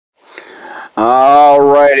All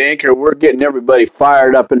right, Anchor, we're getting everybody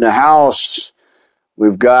fired up in the house.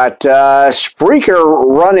 We've got Spreaker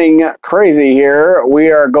running crazy here.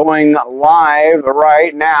 We are going live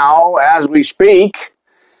right now as we speak.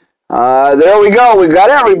 There we go. We've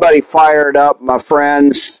got everybody fired up, my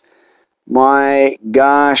friends. My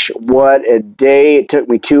gosh, what a day. It took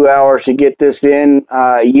me 2 hours to get this in.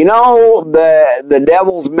 The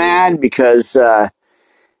devil's mad because...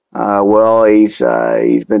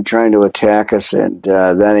 he's been trying to attack us, and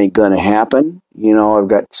that ain't going to happen. You know, I've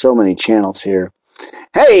got so many channels here.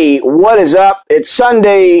 Hey, what is up? It's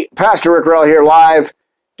Sunday. Pastor Rick Rell here live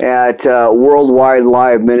at Worldwide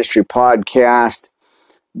Live Ministry Podcast,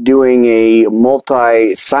 doing a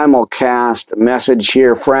multi-simulcast message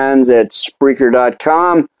here, friends, at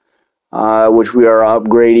Spreaker.com, which we are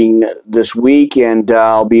upgrading this week, and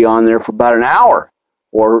I'll be on there for about an hour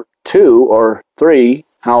or two or three,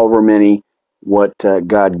 however many, what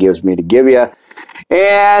God gives me to give you.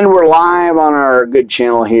 And we're live on our good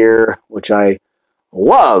channel here, which I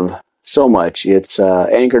love so much. It's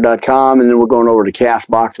Anchor.com, and then we're going over to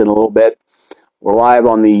CastBox in a little bit. We're live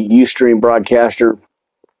on the Ustream Broadcaster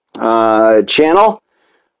channel,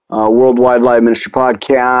 Worldwide Live Ministry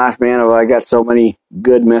Podcast. Man, I got so many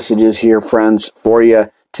good messages here, friends, for you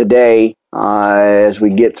today as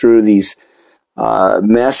we get through these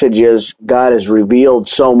messages. God has revealed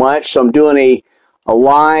so much. So I'm doing a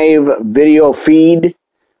live video feed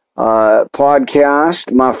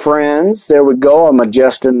podcast, my friends. There we go. I'm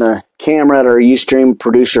adjusting the camera at our Ustream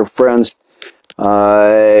producer friends.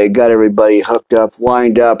 Got everybody hooked up,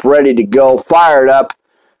 lined up, ready to go, fired up.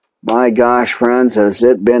 My gosh, friends, has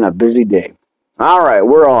it been a busy day. All right,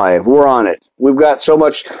 we're live. We're on it. We've got so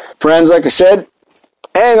much, friends, like I said.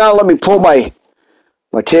 Hang on, let me pull my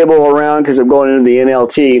table around because I'm going into the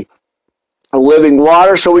NLT Living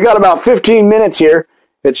Water. So we got about 15 minutes here.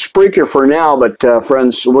 It's Spreaker for now, but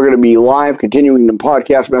friends, we're going to be live, continuing the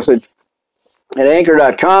podcast message at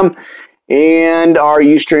Anchor.com and our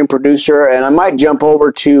Ustream producer. And I might jump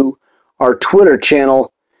over to our Twitter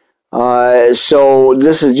channel. So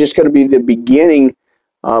this is just going to be the beginning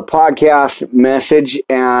podcast message.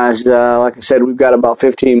 As like I said, we've got about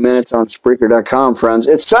 15 minutes on Spreaker.com, friends.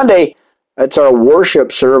 It's Sunday. It's our worship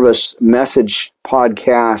service message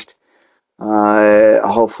podcast.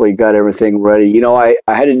 Hopefully got everything ready. You know, I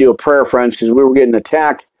had to do a prayer, friends, because we were getting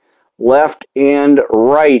attacked left and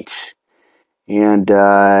right. And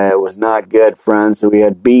it was not good, friends. So we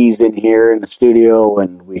had bees in here in the studio,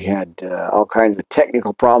 and we had all kinds of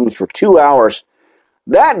technical problems for 2 hours.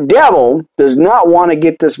 That devil does not want to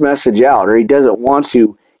get this message out, or he doesn't want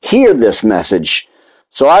to hear this message.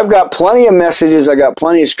 So I've got plenty of messages. I got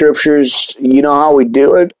plenty of scriptures. You know how we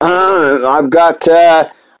do it. I've got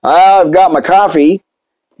my coffee.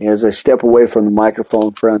 As I step away from the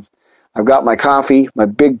microphone, friends, I've got my coffee, my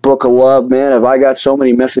big book of love. Man, have I got so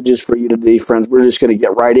many messages for you today, friends. We're just going to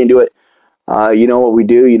get right into it. You know what we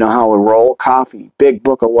do. You know how we roll. Coffee, big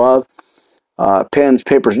book of love, pens,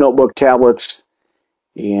 papers, notebook, tablets,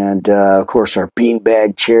 and, of course, our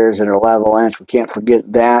beanbag chairs and our Lavalanche. We can't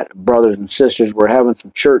forget that. Brothers and sisters, we're having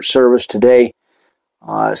some church service today,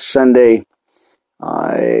 Sunday.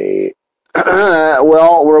 We're a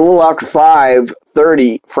little after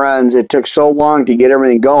 5:30, friends. It took so long to get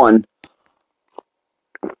everything going.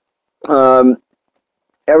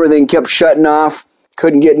 Everything kept shutting off.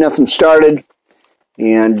 Couldn't get nothing started.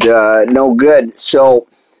 And no good. So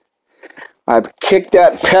I've kicked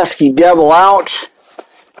that pesky devil out.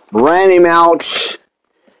 Ran him out,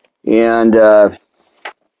 and,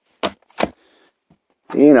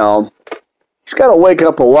 he's got to wake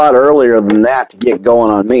up a lot earlier than that to get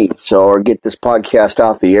going on me, or get this podcast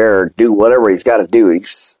off the air, or do whatever he's got to do.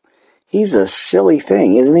 He's a silly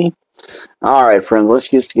thing, isn't he? All right, friends, let's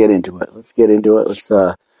just get into it. Let's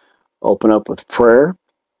open up with prayer.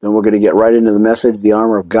 Then we're going to get right into the message, the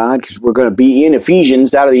armor of God, because we're going to be in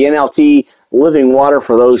Ephesians out of the NLT Living Water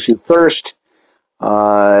for those who thirst.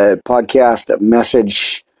 Podcast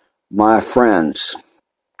message, my friends.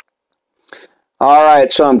 All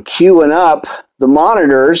right, so I'm queuing up the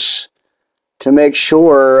monitors to make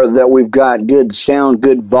sure that we've got good sound,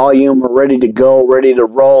 good volume, ready to go, ready to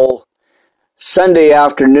roll. Sunday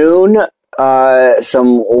afternoon,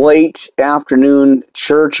 some late afternoon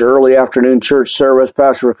church, early afternoon church service.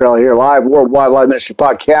 Pastor Rick Rell here, live, Worldwide Live Ministry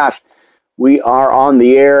Podcast. We are on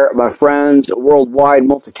the air, my friends, worldwide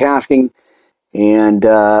multitasking. And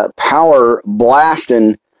power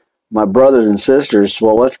blasting, my brothers and sisters.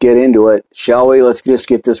 Well, let's get into it, shall we? Let's just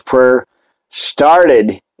get this prayer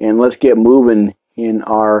started, and let's get moving in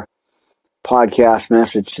our podcast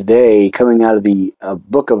message today coming out of the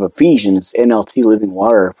book of Ephesians, NLT Living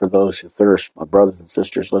Water for those who thirst. My brothers and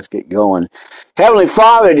sisters, let's get going. Heavenly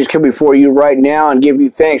Father, I just come before you right now and give you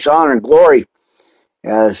thanks, honor, and glory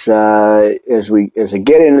as I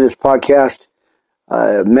get into this podcast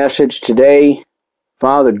message today.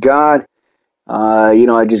 Father God,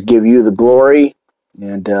 I just give you the glory,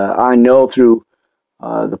 and I know through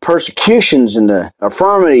the persecutions and the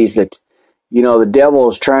infirmities that the devil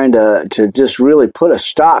is trying to just really put a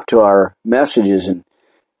stop to our messages, and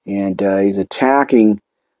he's attacking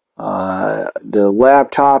the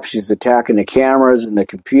laptops, he's attacking the cameras and the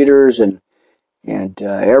computers and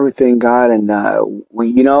everything, God. And I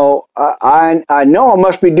know I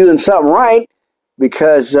must be doing something right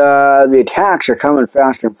because the attacks are coming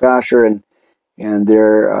faster and faster, and I'm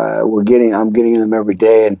getting them every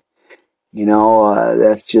day, and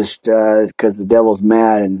that's just because the devil's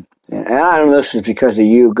mad, and I don't know, this is because of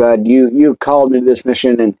you, God. You called me to this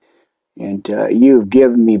mission, and you've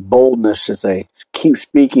given me boldness as I keep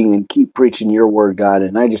speaking and keep preaching your word, God,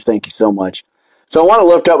 and I just thank you so much. So I want to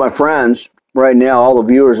lift up my friends right now, all the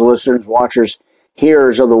viewers, listeners, watchers,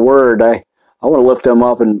 hearers of the word. I want to lift them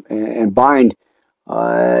up and bind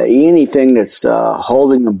anything that's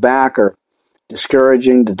holding them back or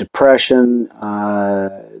discouraging, the depression,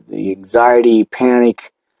 the anxiety,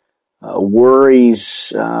 panic,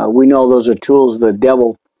 worries. We know those are tools of the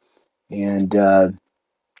devil, and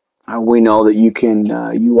we know that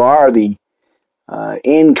you are the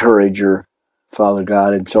encourager, Father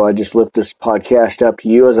God. And so I just lift this podcast up to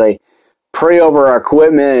you as I pray over our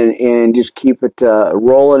equipment and just keep it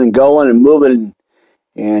rolling and going and moving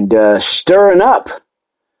and stirring up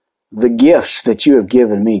the gifts that you have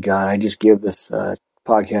given me, God. I just give this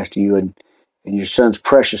podcast to you in your son's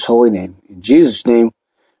precious holy name. In Jesus' name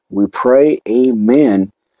we pray, amen.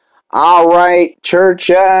 All right, church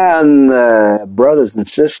and brothers and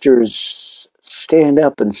sisters, stand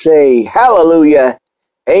up and say hallelujah,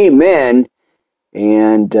 amen,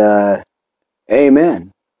 and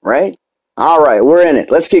amen, right? All right, we're in it.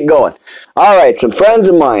 Let's get going. All right, some friends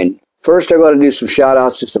of mine. First, I got to do some shout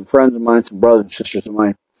outs to some friends of mine, some brothers and sisters of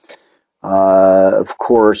mine. Of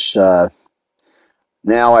course,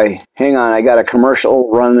 now I got a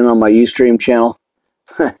commercial running on my Ustream channel.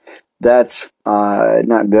 That's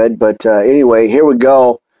not good, but anyway, here we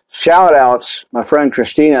go. Shout outs, my friend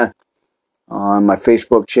Christina on my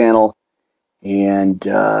Facebook channel, and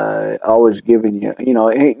always giving you,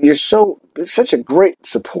 hey, it's such a great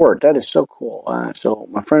support. That is so cool. So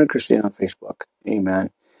my friend Christina on Facebook, amen.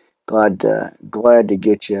 Glad to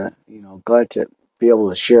get you, glad to be able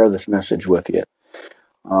to share this message with you.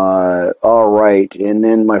 All right, and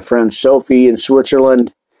then my friend Sophie in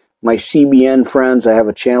Switzerland, my CBN friends, I have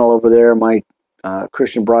a channel over there, my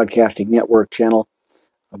Christian Broadcasting Network channel.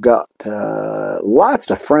 I've got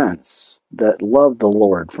lots of friends that love the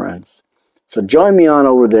Lord, friends. So join me on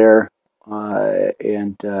over there.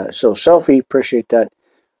 So Sophie, appreciate that,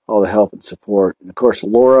 all the help and support. And of course,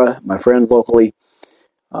 Laura, my friend locally,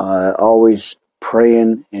 always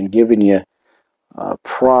praying and giving you what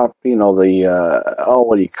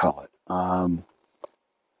do you call it?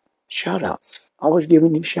 Shout outs. Always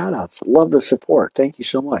giving you shout outs. Love the support. Thank you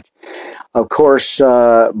so much. Of course,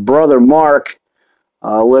 Brother Mark,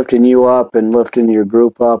 lifting you up and lifting your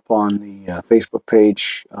group up on the Facebook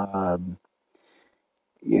page. I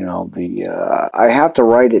have to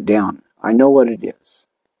write it down. I know what it is.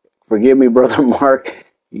 Forgive me, Brother Mark.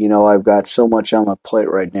 I've got so much on my plate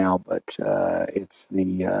right now, but it's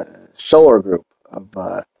the Solar Group of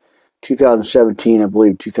 2017, I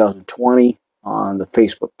believe 2020 on the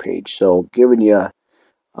Facebook page. So giving you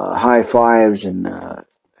high fives and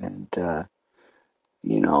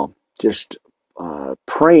just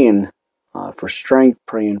praying for strength,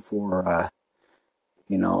 praying for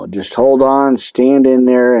just hold on, stand in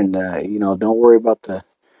there, and don't worry about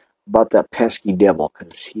that pesky devil,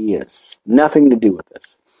 because he has nothing to do with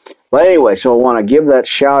this. But anyway, so I want to give that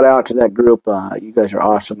shout out to that group. You guys are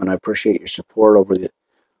awesome, and I appreciate your support over the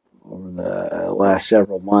last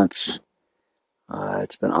several months.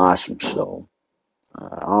 It's been awesome. So,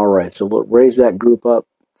 all right. So raise that group up,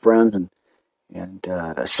 friends, and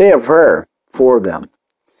say a prayer for them.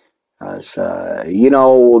 As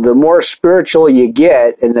the more spiritual you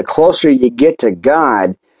get, and the closer you get to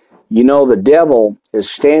God, the devil is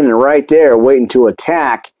standing right there waiting to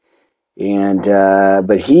attack. And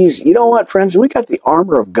but he's, you know what, friends? We got the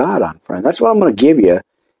armor of God on, friends. That's what I'm going to give you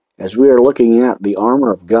as we are looking at the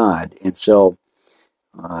armor of God. And so,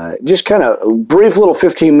 just kind of brief little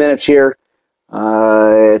 15 minutes here.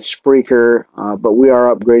 It's Spreaker, but we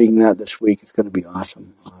are upgrading that this week. It's going to be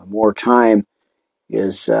awesome. More time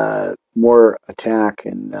is more attack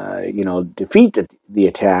and, defeat the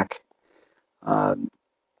attack.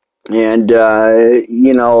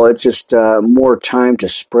 It's just more time to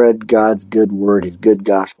spread God's good word, his good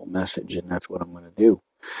gospel message, and that's what I'm going to do.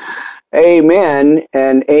 Amen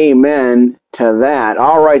and amen to that.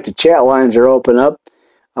 All right, the chat lines are open up.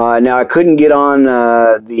 Now, I couldn't get on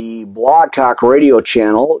the Blog Talk radio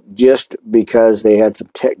channel just because they had some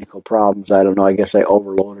technical problems. I don't know. I guess I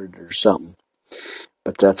overloaded it or something.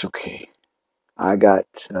 But that's okay.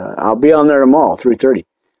 I'll be on there tomorrow, 3:30.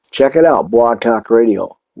 Check it out, Blog Talk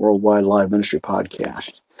Radio, Worldwide Live Ministry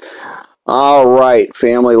Podcast. All right,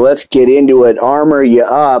 family, let's get into it. Armor you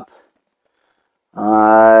up.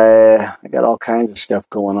 I got all kinds of stuff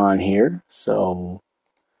going on here. So,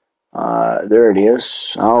 there it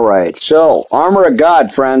is. All right. So, Armor of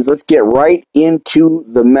God, friends. Let's get right into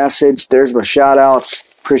the message. There's my shout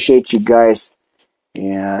outs. Appreciate you guys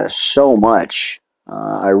so much.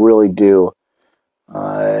 I really do.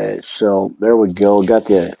 So, there we go. Got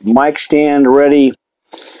the mic stand ready.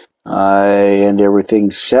 And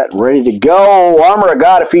everything's set, ready to go. Armor of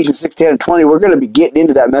God, Ephesians 6:10-20. We're going to be getting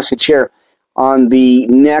into that message here on the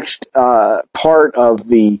next part of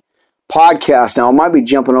the podcast. Now, I might be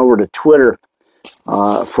jumping over to Twitter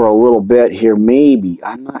for a little bit here, maybe.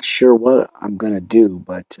 I'm not sure what I'm going to do,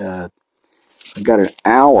 but I've got an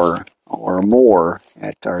hour or more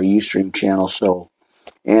at our Ustream channel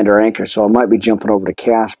and our Anchor, so I might be jumping over to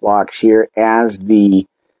CastBox here as the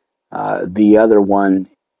other one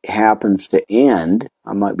happens to end.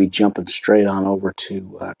 I might be jumping straight on over to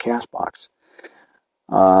CastBox.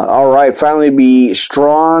 All right, finally be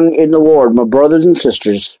strong in the Lord, my brothers and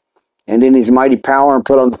sisters, and in his mighty power, and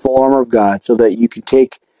put on the full armor of God, so that you can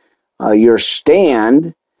take your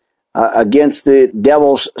stand against the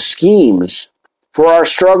devil's schemes. For our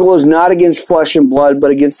struggle is not against flesh and blood,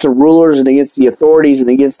 but against the rulers and against the authorities and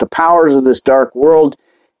against the powers of this dark world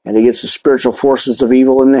and against the spiritual forces of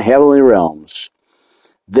evil in the heavenly realms.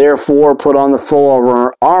 Therefore, put on the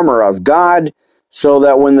full armor of God, so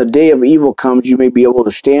that when the day of evil comes, you may be able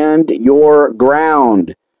to stand your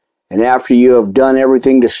ground. And after you have done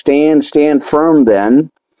everything to stand firm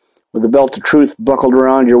then, with the belt of truth buckled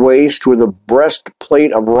around your waist, with a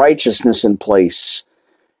breastplate of righteousness in place,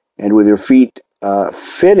 and with your feet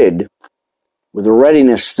fitted with the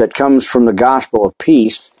readiness that comes from the gospel of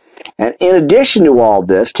peace. And in addition to all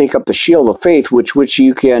this, take up the shield of faith, with which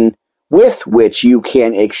you can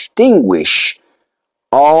extinguish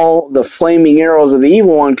all the flaming arrows of the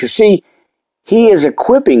evil one. Because see, he is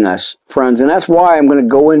equipping us, friends, and that's why I'm going to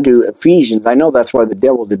go into Ephesians. I know that's why the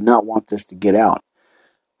devil did not want this to get out.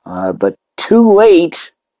 But too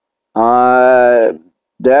late.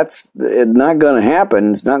 That's not going to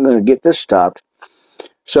happen. It's not going to get this stopped.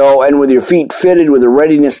 So, and with your feet fitted with the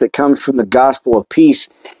readiness that comes from the gospel of peace.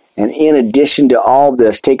 And in addition to all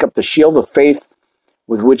this, take up the shield of faith,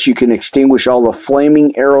 with which you can extinguish all the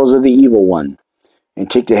flaming arrows of the evil one. And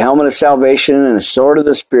take the helmet of salvation and the sword of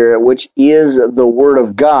the Spirit, which is the word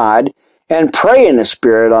of God, and pray in the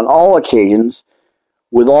Spirit on all occasions,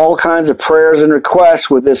 with all kinds of prayers and requests.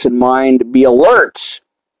 With this in mind, be alert.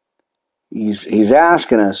 He's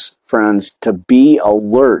asking us, friends, to be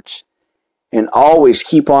alert and always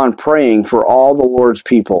keep on praying for all the Lord's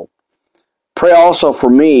people. Pray also for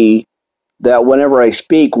me, that whenever I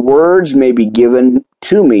speak, words may be given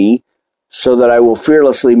to me, so that I will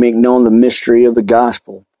fearlessly make known the mystery of the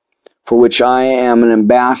gospel, for which I am an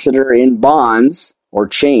ambassador in bonds or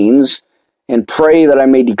chains, and pray that I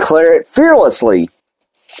may declare it fearlessly,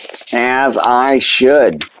 as I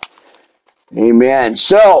should. Amen.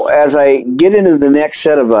 So, as I get into the next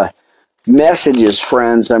set of messages,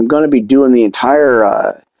 friends, I'm going to be doing the entire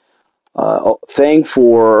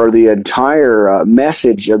the entire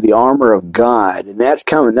message of the armor of God, and that's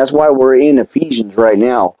coming. That's why we're in Ephesians right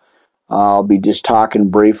now. I'll be just talking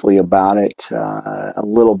briefly about it a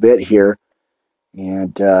little bit here,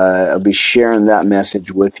 and I'll be sharing that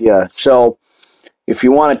message with you. So, if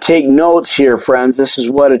you want to take notes here, friends, this is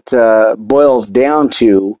what it boils down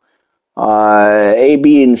to. A,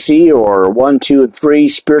 B, and C, or 1, 2, and 3,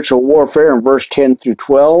 spiritual warfare in verse 10 through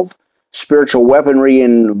 12, spiritual weaponry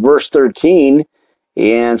in verse 13,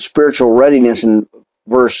 and spiritual readiness in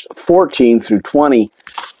verse 14 through 20.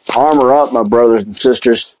 Armor up, my brothers and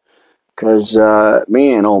sisters, because,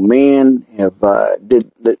 man, oh man,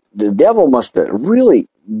 the devil must have really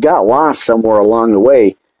got lost somewhere along the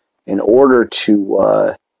way in order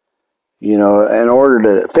to, in order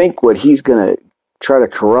to think what he's going to try to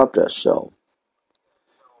corrupt us. So,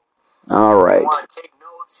 all right,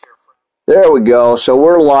 there we go. So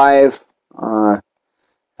we're live,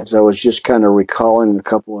 as I was just kind of recalling a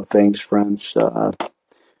couple of things, friends.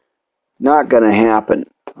 Not going to happen.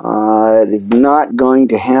 It is not going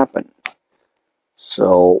to happen.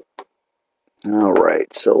 So, all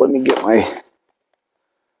right. So let me get my...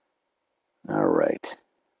 All right.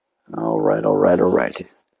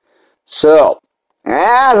 So,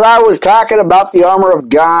 as I was talking about the armor of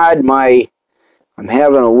God, I'm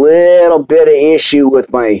having a little bit of issue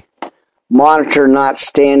with my monitor not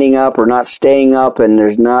standing up or not staying up, and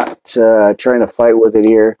there's not trying to fight with it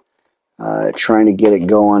here, trying to get it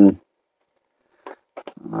going.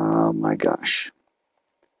 Oh my gosh.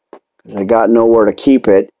 Because I got nowhere to keep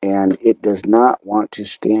it, and it does not want to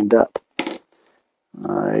stand up.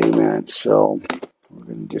 Amen. So we're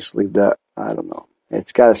going to just leave that. I don't know.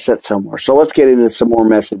 It's got to sit somewhere. So let's get into some more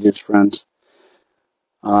messages, friends.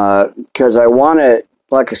 Because I want to,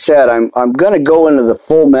 like I said, I'm going to go into the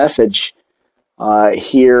full message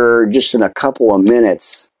here just in a couple of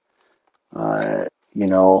minutes. And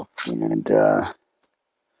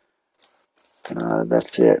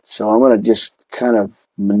that's it. So I'm going to just kind of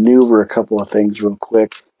maneuver a couple of things real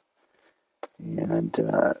quick. And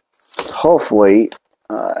hopefully,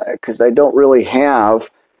 because I don't really have,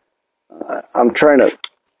 I'm trying to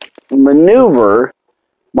maneuver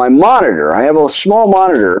my monitor. I have a small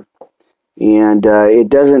monitor, and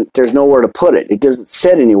there's nowhere to put it. It doesn't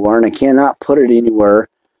sit anywhere, and I cannot put it anywhere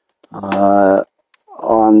on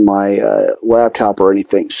my laptop or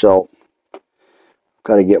anything. So I've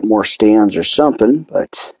got to get more stands or something.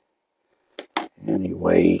 But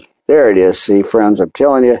anyway, there it is. See, friends, I'm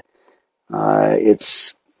telling you,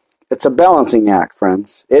 it's a balancing act,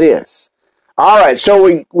 friends. It is. All right, so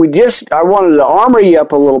I wanted to armor you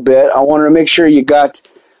up a little bit. I wanted to make sure you got,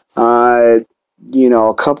 a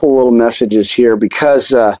couple little messages here,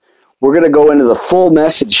 because we're going to go into the full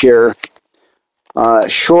message here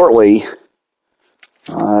shortly.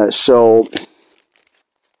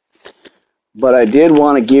 But I did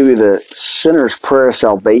want to give you the sinner's prayer of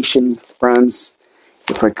salvation, friends,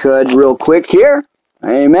 if I could, real quick here.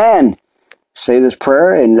 Amen. Say this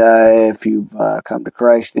prayer, and if you've come to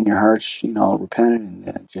Christ in your hearts, repented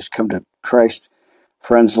and just come to Christ,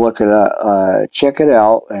 friends, look it up, check it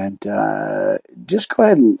out, and just go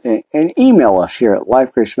ahead and email us here at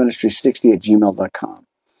lifegraceministry60@gmail.com.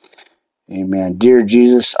 Amen. Dear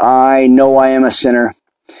Jesus, I know I am a sinner,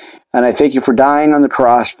 and I thank you for dying on the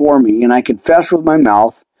cross for me, and I confess with my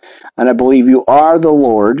mouth, and I believe you are the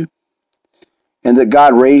Lord, and that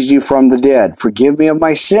God raised you from the dead. Forgive me of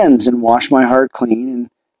my sins and wash my heart clean, and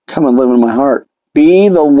come and live in my heart. Be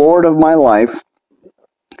the Lord of my life.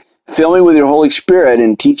 Fill me with your Holy Spirit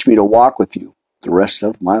and teach me to walk with you the rest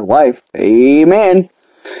of my life. Amen.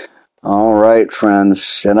 All right,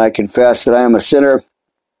 friends. And I confess that I am a sinner,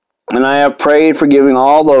 and I have prayed forgiving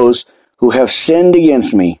all those who have sinned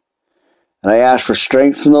against me. And I ask for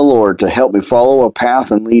strength from the Lord to help me follow a path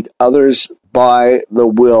and lead others by the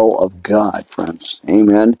will of God, friends.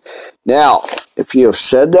 Amen. Now, if you have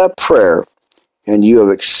said that prayer and you have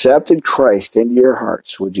accepted Christ into your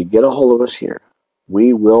hearts, would you get a hold of us here?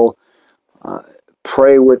 We will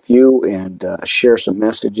pray with you and share some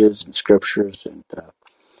messages and scriptures and,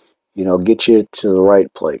 get you to the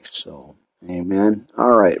right place. So, amen.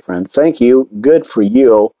 All right, friends. Thank you. Good for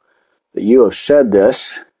you that you have said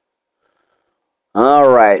this. All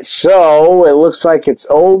right, so it looks like it's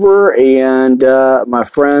over, and my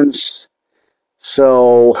friends,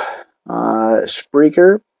 so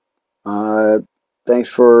Spreaker, thanks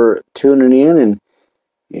for tuning in and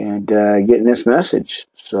getting this message.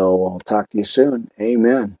 So I'll talk to you soon.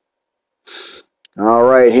 Amen. All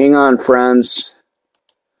right, hang on, friends.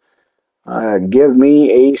 Give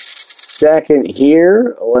me a second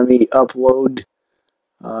here. Let me upload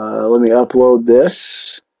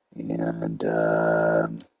this, and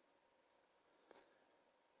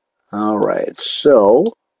all right,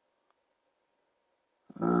 so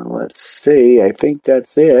let's see. I think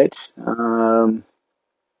that's it.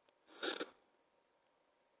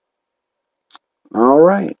 All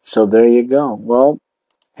right, so there you go. Well,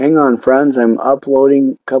 hang on, friends. I'm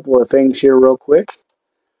uploading a couple of things here real quick,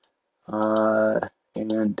 and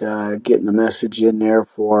getting the message in there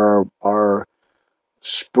for our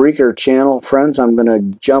Spreaker channel, friends. I'm going to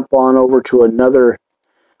jump on over to another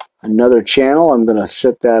channel. I'm going to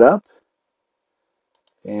set that up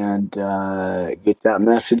and get that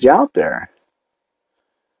message out there.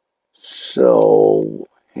 So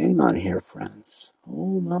hang on here, friends.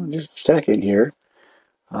 Hold on just a second here.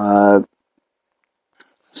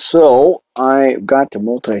 So I got to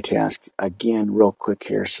multitask again real quick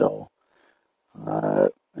here. So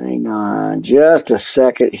hang on just a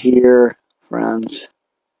second here, friends.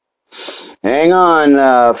 Hang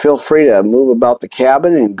on. Feel free to move about the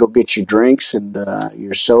cabin and go get your drinks and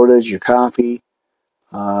your sodas, your coffee.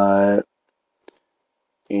 And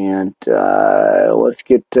let's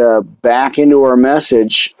get back into our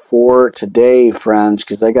message for today, friends,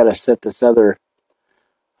 because I got to set this other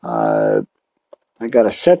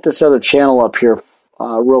channel up here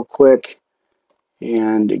real quick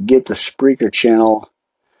and get the Spreaker channel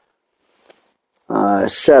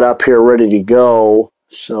set up here, ready to go,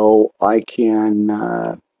 so I can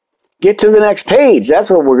get to the next page. That's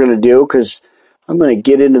what we're going to do, because I'm going to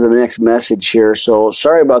get into the next message here. So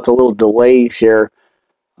sorry about the little delays here.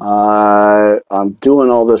 I'm doing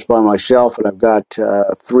all this by myself, and I've got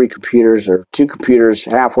two computers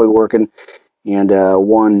halfway working, and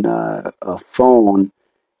one a phone,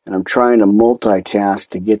 and I'm trying to multitask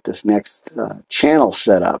to get this next channel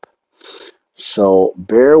set up. So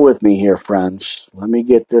bear with me here, friends. Let me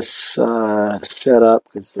get this set up,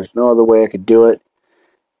 because there's no other way I could do it,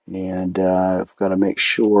 and I've got to make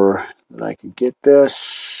sure that I can get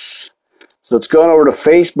this. So it's going over to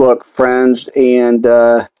Facebook, friends, and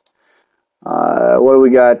what do we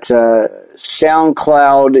got?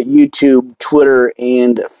 SoundCloud, YouTube, Twitter,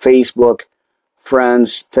 and Facebook.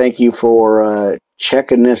 Friends, thank you for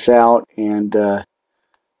checking this out. And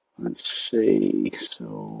let's see.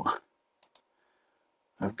 So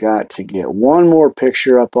I've got to get one more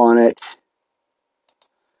picture up on it,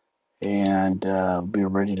 and we'll be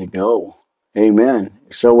ready to go. Amen.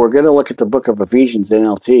 So we're going to look at the book of Ephesians,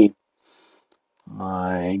 NLT,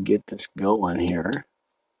 and get this going here.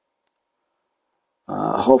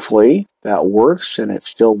 Hopefully that works and it's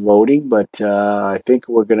still loading, but I think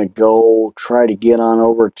we're going to go try to get on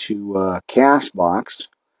over to Castbox.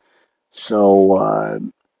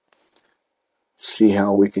 So see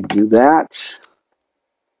how we can do that.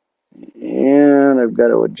 And I've got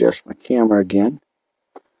to adjust my camera again.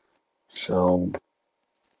 So,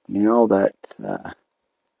 you know that,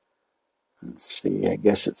 let's see, I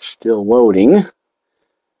guess it's still loading.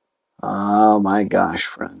 Oh my gosh,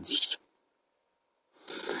 friends.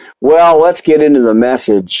 Well, let's get into the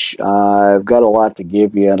message. I've got a lot to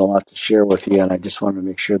give you and a lot to share with you, and I just wanted to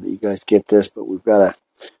make sure that you guys get this, but we've got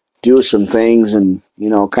to do some things and,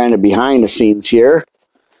 kind of behind the scenes here.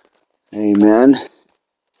 Amen.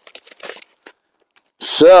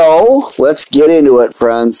 So, let's get into it,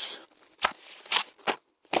 friends.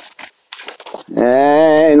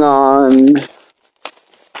 Hang on.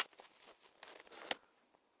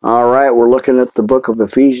 All right, we're looking at the book of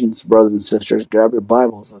Ephesians, brothers and sisters. Grab your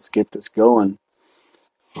Bibles. Let's get this going.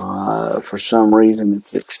 For some reason,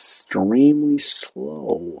 it's extremely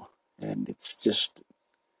slow, and it's just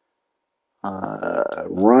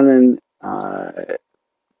running,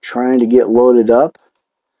 trying to get loaded up,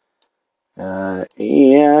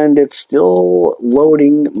 and it's still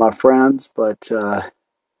loading, my friends, but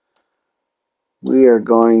we are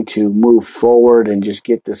going to move forward and just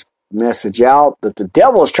get this message out that the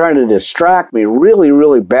devil is trying to distract me really,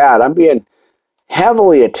 really bad. I'm being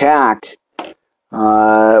heavily attacked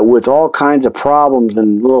with all kinds of problems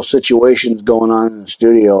and little situations going on in the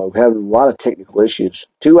studio. I'm having a lot of technical issues.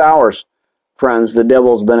 2 hours, friends, the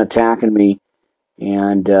devil's been attacking me,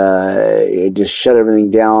 and it just shut everything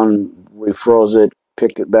down, refroze it,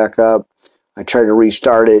 picked it back up. I tried to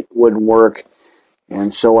restart it, wouldn't work,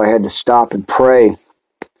 and so I had to stop and pray.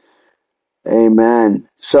 Amen.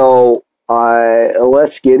 So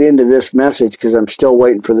let's get into this message, because I'm still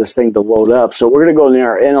waiting for this thing to load up. So we're going to go in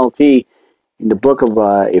our NLT in the book of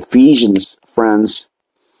Ephesians, friends.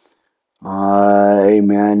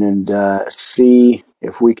 Amen. And see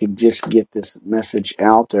if we can just get this message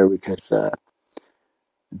out there, because the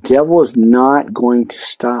devil is not going to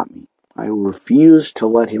stop me. I refuse to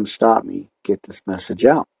let him stop me get this message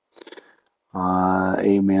out.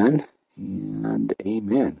 Amen and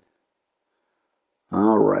amen.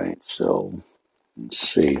 All right, so let's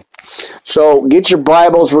see. So get your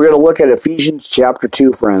Bibles. We're going to look at Ephesians chapter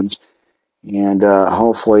 2, friends. And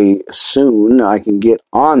hopefully soon I can get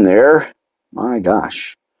on there. My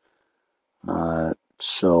gosh.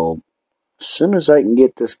 So as soon as I can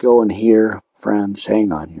get this going here, friends,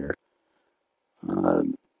 hang on here.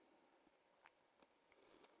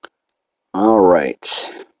 All right.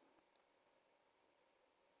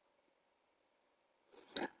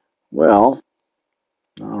 Well,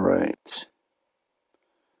 all right.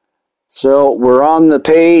 So we're on the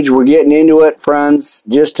page. We're getting into it, friends.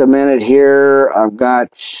 Just a minute here. I've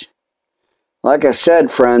got, like I said,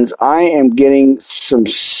 friends, I am getting some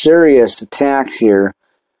serious attacks here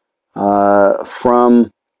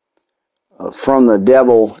from the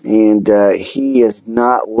devil, and he is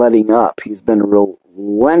not letting up. He's been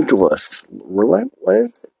relentless. What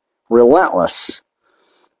is it? relentless.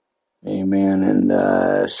 Amen.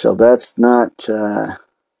 And so that's not,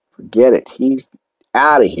 forget it. He's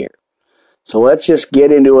out of here. So let's just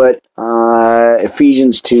get into it.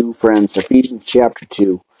 Ephesians 2, friends. Ephesians chapter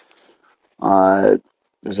 2.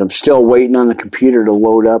 As I'm still waiting on the computer to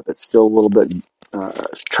load up. It's still a little bit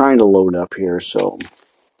trying to load up here. So,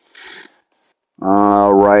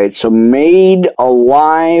 all right. So, made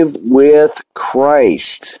alive with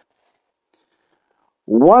Christ.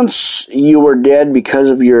 Once you were dead because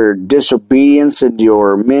of your disobedience and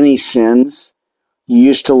your many sins, you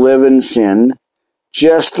used to live in sin,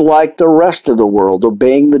 just like the rest of the world,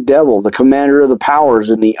 obeying the devil, the commander of the powers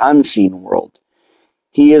in the unseen world.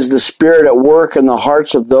 He is the spirit at work in the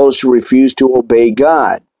hearts of those who refuse to obey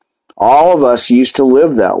God. All of us used to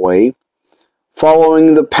live that way,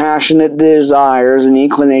 following the passionate desires and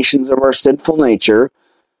inclinations of our sinful nature.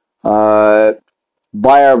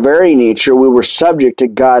 By our very nature, we were subject to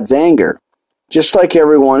God's anger, just like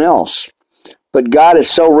everyone else. But God is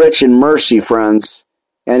so rich in mercy, friends,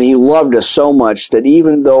 and He loved us so much that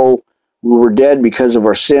even though we were dead because of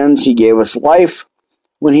our sins, He gave us life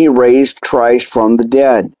when He raised Christ from the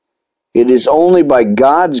dead. It is only by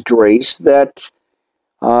God's grace that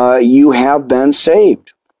you have been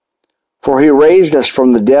saved. For He raised us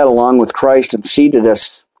from the dead along with Christ and seated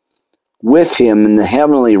us with Him in the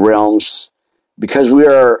heavenly realms because we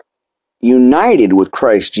are united with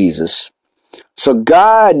Christ Jesus. So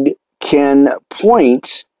God can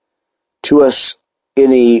point to us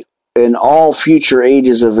in all future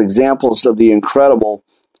ages of examples of the incredible,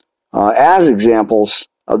 as examples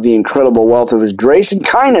of the incredible wealth of His grace and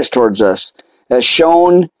kindness towards us, as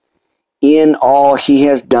shown in all He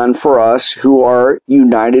has done for us who are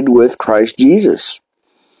united with Christ Jesus.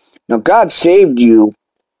 Now, God saved you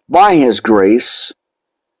by His grace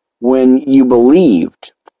when you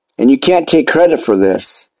believed, and you can't take credit for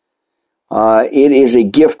this. It is a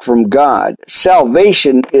gift from God.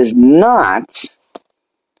 Salvation is not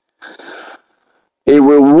a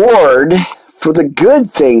reward for the good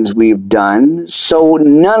things we've done, so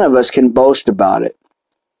none of us can boast about it.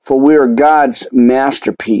 For we are God's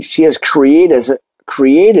masterpiece. He has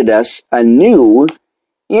created us anew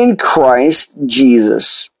in Christ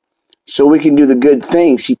Jesus, so we can do the good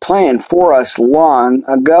things He planned for us long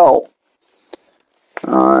ago.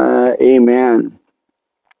 Amen.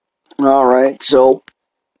 All right, so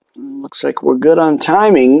looks like we're good on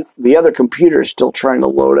timing. The other computer is still trying to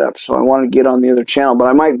load up, so I want to get on the other channel, but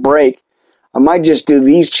I might break. I might just do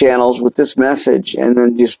these channels with this message and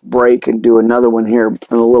then just break and do another one here in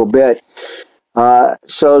a little bit.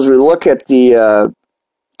 So as we look at the,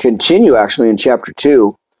 continue actually in chapter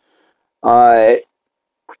 2, let's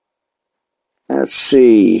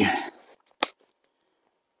see.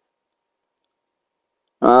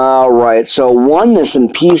 All right, so oneness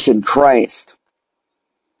and peace in Christ.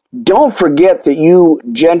 Don't forget that you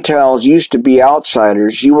Gentiles used to be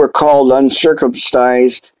outsiders. You were called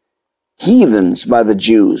uncircumcised heathens by the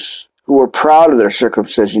Jews, who were proud of their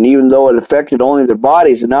circumcision, even though it affected only their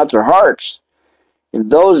bodies and not their hearts. In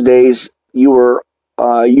those days, you were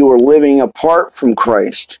living apart from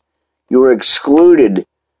Christ. You were excluded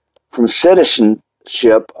from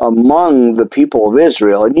citizenship among the people of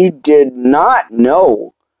Israel, and you did not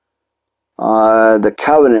know the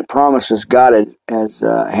covenant promises God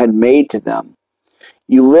had made to them.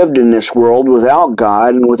 You lived in this world without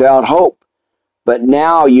God and without hope. But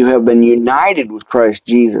now you have been united with Christ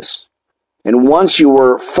Jesus. And once you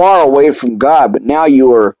were far away from God, but now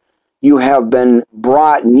you have been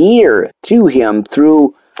brought near to Him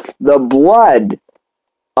through the blood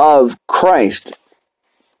of Christ.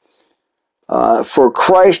 For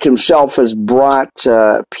Christ Himself has brought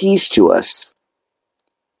peace to us.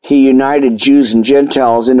 He united Jews and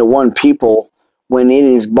Gentiles into one people when in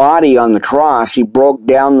His body on the cross He broke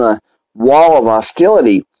down the wall of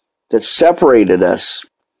hostility that separated us.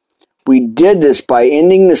 We did this by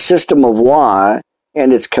ending the system of law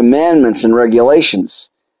and its commandments and regulations.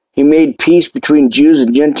 He made peace between Jews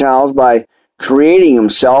and Gentiles by creating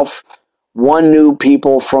Himself one new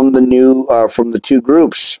people from the two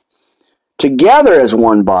groups, together as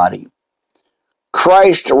one body.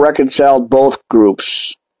 Christ reconciled both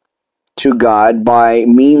groups to God by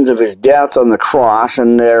means of His death on the cross,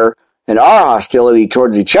 and our hostility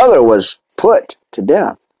towards each other was put to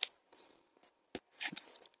death.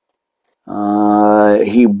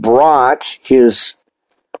 He brought His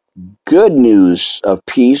good news of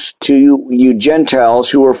peace to you Gentiles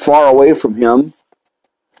who were far away from Him,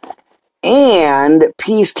 and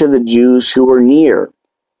peace to the Jews who were near.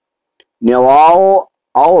 Now all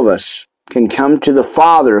of us can come to the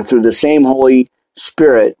Father through the same Holy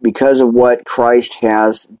Spirit because of what Christ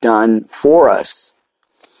has done for us.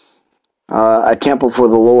 A temple for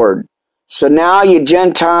the Lord. So now you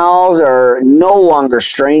Gentiles are no longer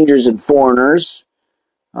strangers and foreigners.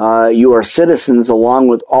 You are citizens along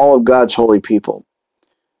with all of God's holy people.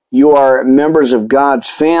 You are members of God's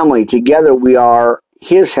family. Together we are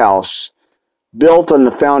His house, built on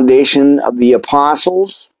the foundation of the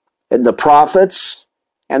apostles and the prophets,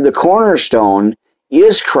 and the cornerstone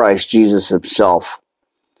is Christ Jesus Himself.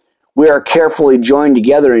 We are carefully joined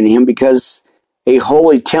together in Him because a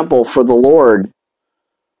holy temple for the Lord,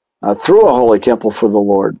 through a holy temple for the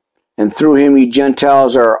Lord. And through Him, you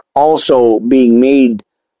Gentiles are also being made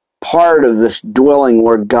part of this dwelling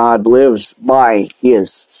where God lives by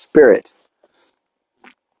His Spirit.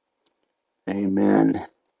 Amen.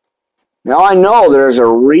 Now I know there's a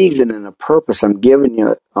reason and a purpose. I'm giving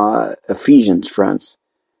you Ephesians, friends.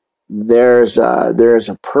 There's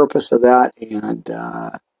a purpose of that, and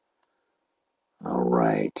all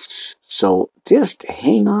right. So just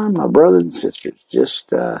hang on, my brothers and sisters.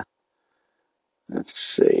 Just let's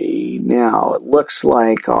see. Now it looks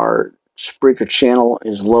like our Spreaker channel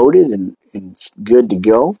is loaded and it's good to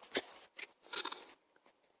go.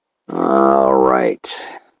 All right.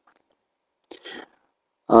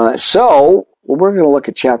 So we're going to look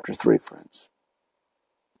at chapter 3, friends.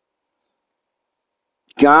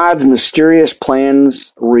 God's mysterious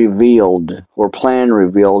plans revealed, or plan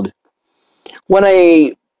revealed. When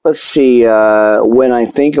I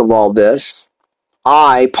think of all this,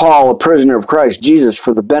 I, Paul, a prisoner of Christ Jesus,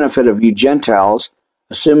 for the benefit of you Gentiles,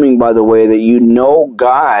 assuming, by the way, that you know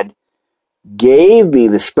God gave me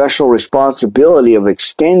the special responsibility of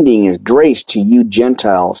extending His grace to you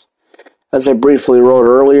Gentiles. As I briefly wrote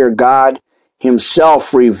earlier, God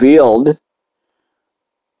Himself revealed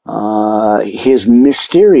His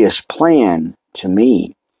mysterious plan to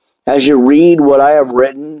me. As you read what I have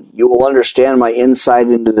written, you will understand my insight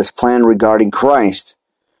into this plan regarding Christ.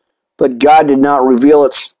 But God did not reveal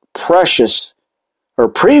its precious or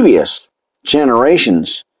previous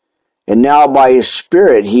generations. And now by His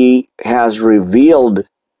Spirit, He has revealed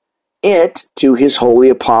it to His holy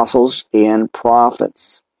apostles and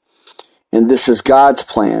prophets. And this is God's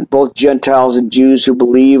plan. Both Gentiles and Jews who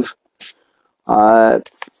believe, who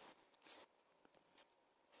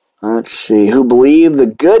believe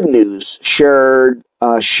the good news share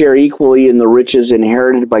equally in the riches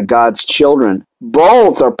inherited by God's children.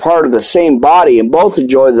 Both are part of the same body, and both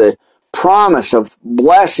enjoy the promise of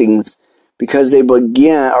blessings because they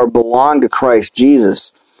belong to Christ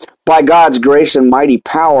Jesus. By God's grace and mighty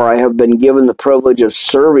power, I have been given the privilege of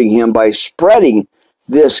serving Him by spreading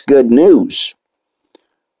this good news.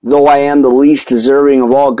 Though I am the least deserving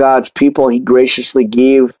of all God's people, He graciously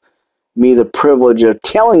gave me the privilege of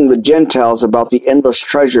telling the Gentiles about the endless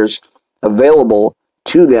treasures available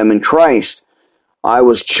to them in Christ. I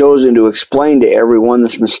was chosen to explain to everyone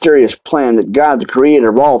this mysterious plan that God, the creator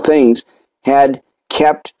of all things, had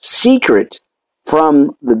kept secret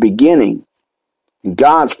from the beginning.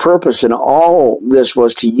 God's purpose in all this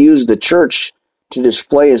was to use the church to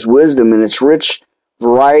display His wisdom in its rich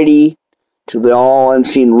variety to the all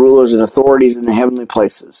unseen rulers and authorities in the heavenly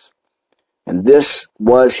places. And this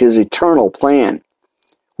was His eternal plan,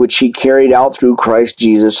 which He carried out through Christ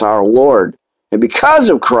Jesus our Lord. And because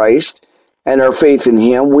of Christ and our faith in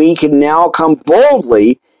Him, we can now come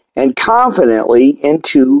boldly and confidently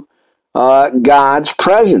into God's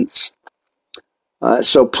presence.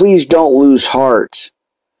 So please don't lose heart.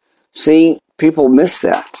 See, people miss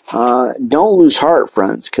that. Don't lose heart,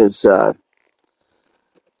 friends, because,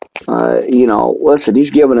 listen,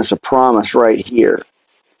 He's given us a promise right here.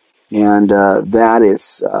 And that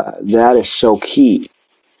is so key.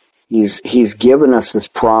 He's given us this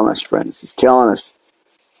promise, friends. He's telling us,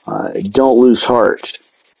 don't lose heart.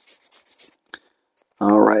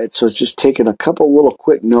 All right, so it's just taking a couple little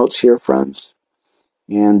quick notes here, friends.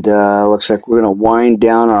 And looks like we're going to wind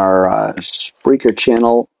down our Spreaker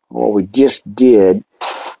channel. Well, we just did.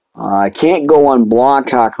 I can't go on Blog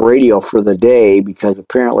Talk Radio for the day because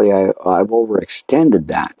apparently I've overextended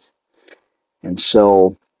that. And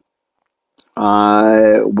so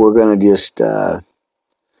we're going to just...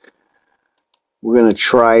 we're going to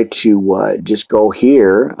try to just go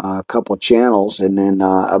here, a couple channels, and then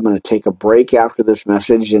I'm going to take a break after this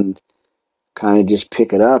message and kind of just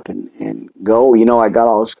pick it up and go. You know, I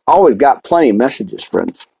always got plenty of messages,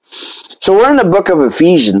 friends. So we're in the book of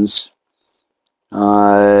Ephesians,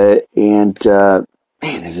 and man,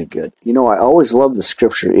 is it good. You know, I always love the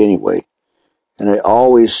scripture anyway, and I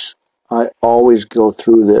always go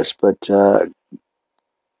through this, but the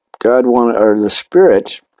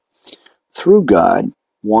Spirit, through God,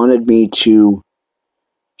 wanted me to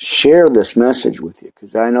share this message with you,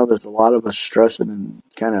 because I know there's a lot of us stressing and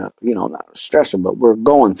kind of, not stressing, but we're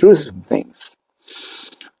going through some things.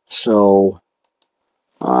 So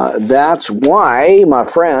that's why, my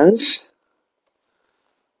friends.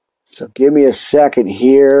 So give me a second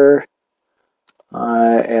here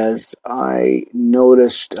as I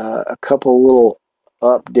noticed a couple little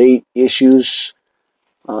update issues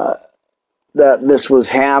that this was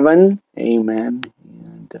having. Amen.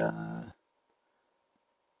 And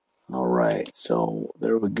all right, so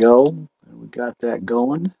there we go. We got that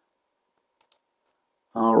going.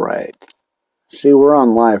 All right. See, we're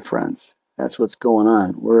on live, friends. That's what's going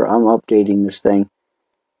on. I'm updating this thing,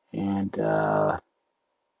 and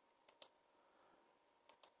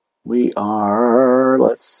we are.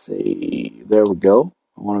 Let's see. There we go.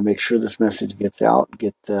 I want to make sure this message gets out.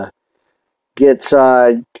 Gets to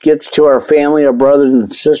our family, our brothers and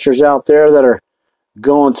sisters out there that are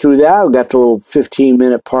going through that. We got the little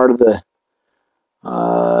 15-minute part of the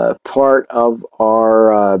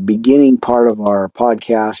beginning part of our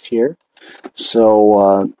podcast here.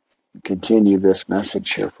 So continue this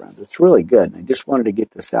message here, friends. It's really good. I just wanted to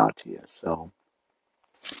get this out to you. So,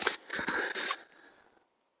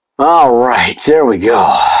 all right, there we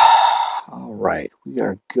go. All right, we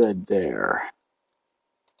are good there.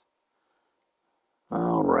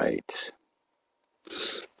 All right.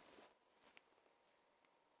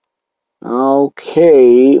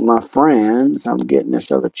 Okay, my friends, I'm getting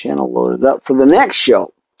this other channel loaded up for the next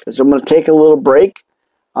show, because I'm going to take a little break.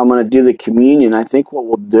 I'm going to do the communion. I think what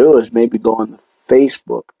we'll do is maybe go on the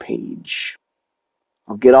Facebook page.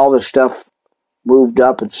 I'll get all this stuff moved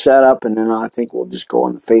up and set up, and then I think we'll just go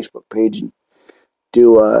on the Facebook page and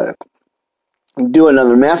do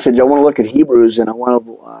another message. I want to look at Hebrews, and I want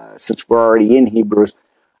to, since we're already in Hebrews,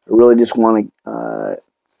 I really just want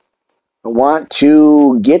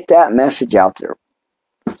to get that message out there.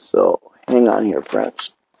 So hang on here,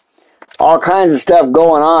 friends. All kinds of stuff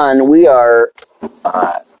going on. We are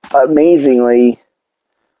amazingly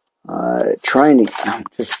trying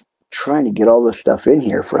to get all this stuff in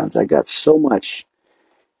here, friends. I got so much,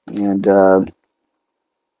 and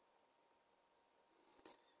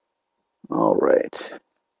all right.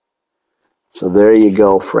 So there you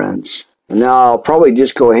go, friends. And now I'll probably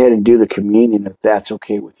just go ahead and do the communion if that's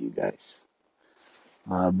okay with you guys.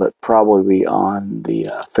 But probably on the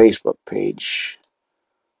Facebook page.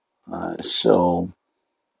 So,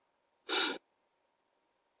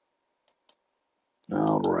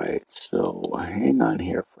 all right. So hang on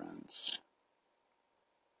here, friends.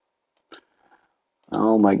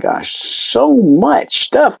 Oh my gosh, so much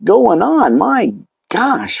stuff going on. My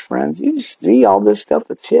gosh, friends, you just see all this stuff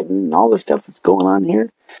that's hitting, all this stuff that's going on here.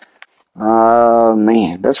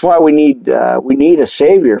 Man, that's why we need a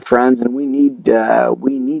savior, friends, and we need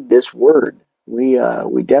this word. We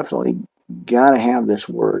definitely gotta have this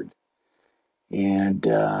word and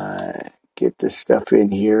get this stuff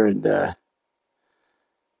in here and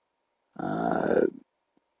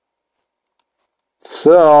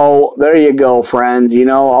so there you go, friends.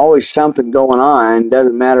 Always something going on.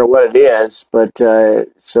 Doesn't matter what it is, but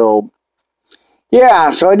so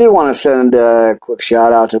I did want to send a quick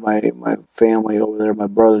shout out to my family over there, my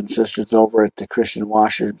brothers and sisters over at the Christian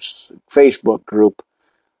Washers Facebook group.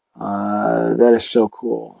 That is so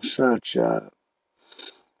cool. Such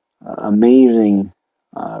amazing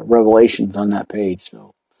revelations on that page.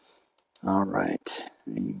 So, all right,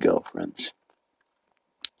 there you go, friends.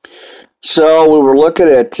 So we were looking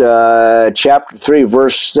at chapter 3,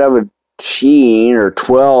 verse 17 or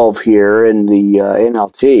 12 here in the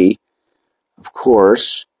NLT, of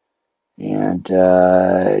course, and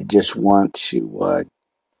just want to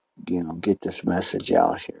get this message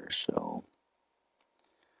out here. So,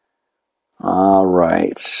 all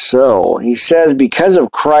right. So he says, because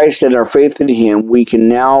of Christ and our faith in Him, we can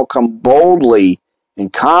now come boldly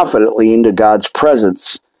and confidently into God's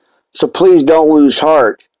presence. So please don't lose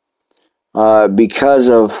heart. Because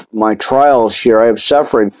of my trials here, I am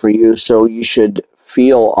suffering for you, so you should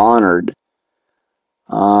feel honored.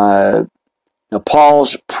 Now,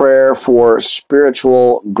 Paul's prayer for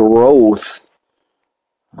spiritual growth.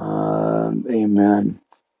 Amen.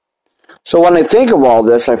 So when I think of all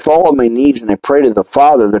this, I fall on my knees and I pray to the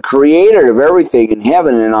Father, the creator of everything in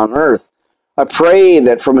heaven and on earth. I pray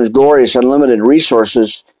that from His glorious unlimited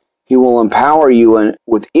resources, He will empower you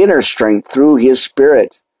with inner strength through His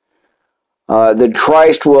Spirit. That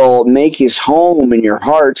Christ will make His home in your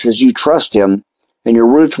hearts as you trust Him, and your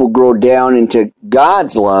roots will grow down into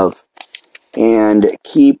God's love and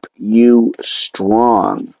keep you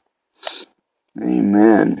strong.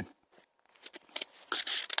 Amen.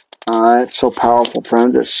 It's so powerful,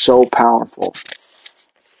 friends. It's so powerful.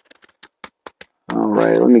 All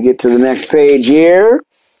right, let me get to the next page here.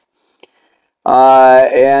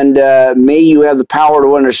 And may you have the power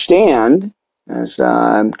to understand, as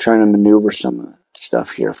I'm trying to maneuver some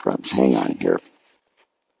stuff here, friends. Hang on here.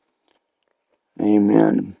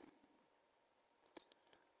 Amen.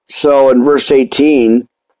 So in verse 18,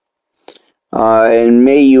 and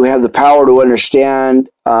may you have the power to understand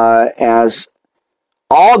as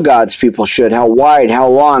all God's people should, how wide, how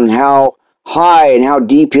long, how high, and how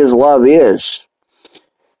deep his love is.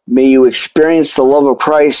 May you experience the love of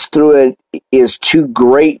Christ through it is too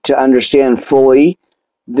great to understand fully.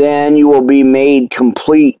 Then you will be made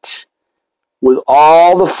complete with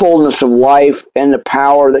all the fullness of life and the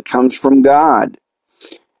power that comes from God.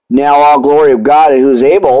 Now all glory of God, who is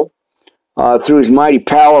able, through his mighty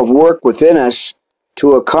power of work within us,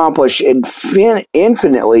 to accomplish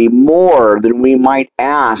infinitely more than we might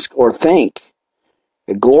ask or think.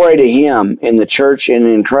 Glory to him in the church and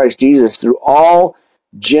in Christ Jesus through all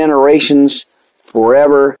generations,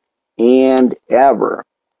 forever and ever.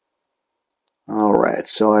 All right,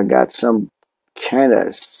 so I got some kind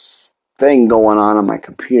of thing going on my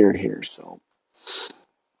computer here, so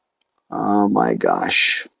oh my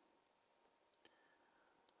gosh.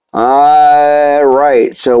 All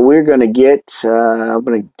right, so we're going to get, I'm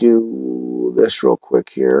going to do this real quick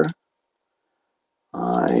here.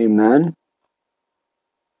 Amen.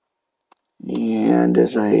 And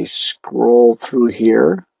as I scroll through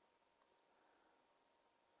here,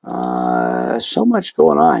 so much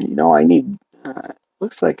going on. You know, I need,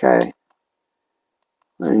 looks like I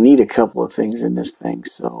need a couple of things in this thing.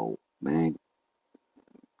 So, man,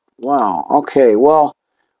 wow. Okay, well,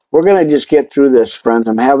 we're going to just get through this, friends.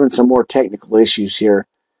 I'm having some more technical issues here.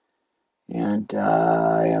 And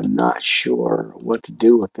I am not sure what to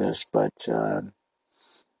do with this, but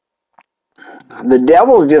the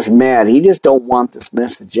devil's just mad. He just don't want this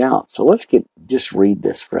message out. So let's just read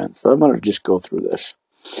this, friends. So I'm going to just go through this.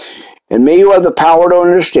 And may you have the power to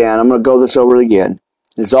understand. I'm going to go this over again.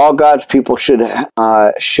 As all God's people should.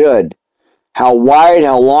 How wide,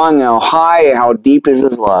 how long, how high, how deep is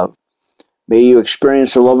his love. May you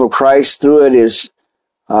experience the love of Christ through it is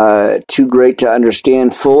too great to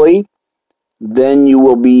understand fully. Then you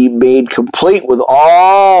will be made complete with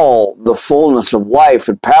all the fullness of life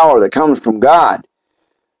and power that comes from God.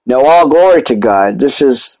 Now all glory to God. This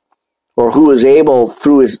is, or who is able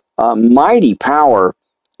through his mighty power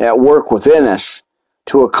at work within us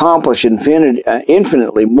to accomplish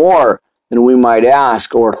infinitely more than we might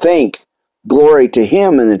ask or think. Glory to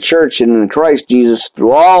him in the church and in Christ Jesus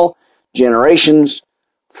through all generations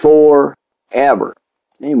forever.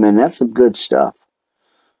 Amen. That's some good stuff.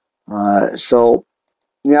 So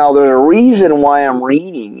now there's a reason why I'm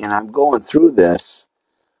reading and I'm going through this.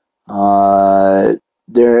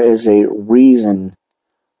 There is a reason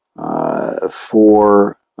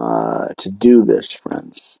for to do this,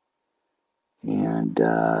 friends, and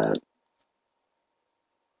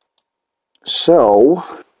so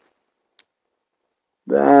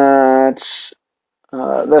that's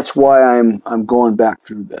why I'm going back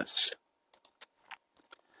through this.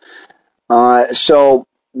 So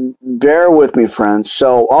bear with me, friends.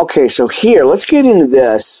 So, okay, so here, let's get into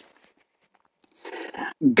this.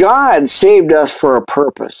 God saved us for a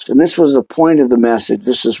purpose, and this was the point of the message.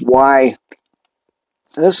 This is why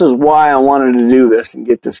I wanted to do this and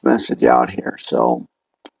get this message out here. So,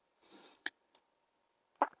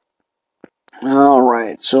 all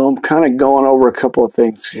right, so I'm kind of going over a couple of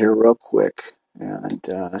things here real quick. And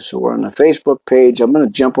so we're on the Facebook page. I'm going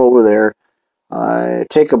to jump over there.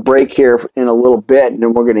 Take a break here in a little bit, and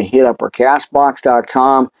then we're going to hit up our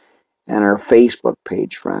Castbox.com and our Facebook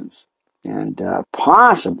page, friends, and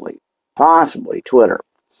possibly Twitter.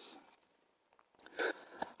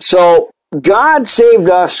 So God saved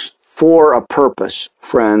us for a purpose,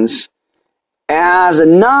 friends. As a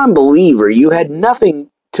non-believer, you had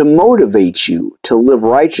nothing to motivate you to live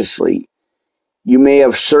righteously. You may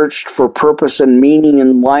have searched for purpose and meaning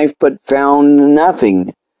in life, but found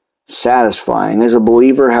nothing satisfying. As a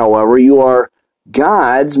believer, however, you are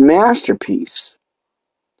God's masterpiece,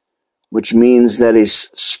 which means that his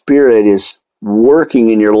Spirit is working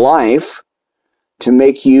in your life to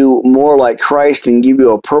make you more like Christ and give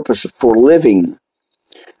you a purpose for living.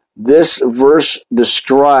 This verse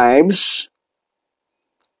describes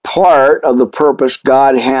part of the purpose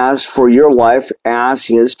God has for your life as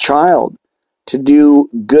his child, to do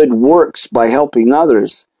good works by helping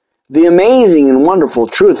others. The amazing and wonderful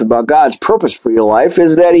truth about God's purpose for your life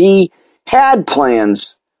is that he had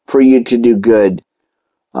plans for you to do good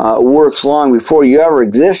works long before you ever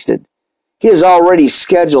existed. He has already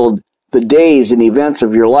scheduled the days and events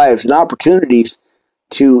of your lives and opportunities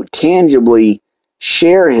to tangibly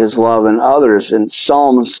share his love in others. In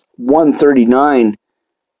Psalms 139,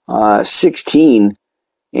 16,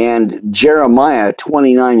 and Jeremiah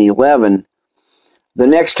 29:11. The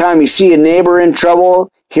next time you see a neighbor in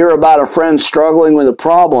trouble, hear about a friend struggling with a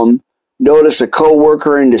problem, notice a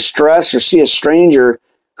coworker in distress, or see a stranger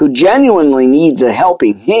who genuinely needs a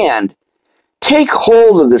helping hand, take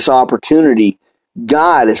hold of this opportunity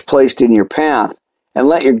God has placed in your path and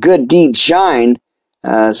let your good deeds shine,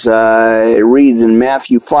 as it reads in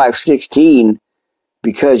Matthew 5:16,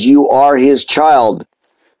 because you are his child.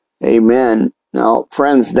 Amen. Now,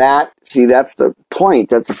 friends, that's the point.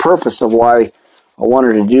 That's the purpose of why I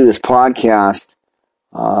wanted to do this podcast.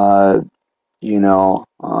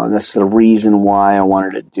 That's the reason why I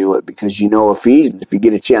wanted to do it, because Ephesians, if you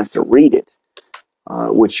get a chance to read it,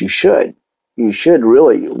 which you should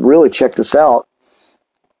really, really check this out.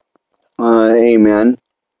 Amen.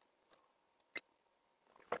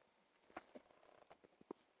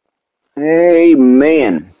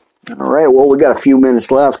 Amen. All right, well, we got a few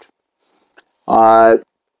minutes left.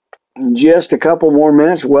 Just a couple more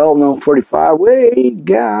minutes. Well, no, 45. We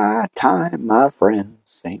got time, my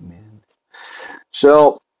friends. Amen.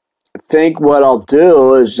 So, I think what I'll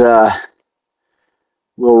do is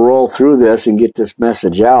we'll roll through this and get this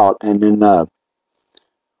message out, and then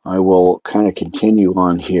I will kind of continue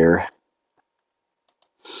on here.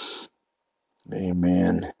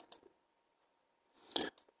 Amen.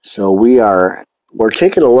 So we're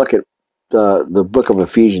taking a look at the book of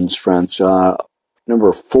Ephesians, friends.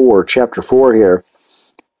 Chapter 4 here.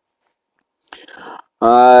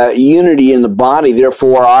 Unity in the body.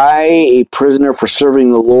 Therefore, I, a prisoner for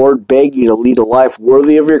serving the Lord, beg you to lead a life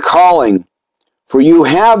worthy of your calling. For you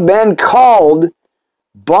have been called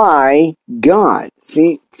by God.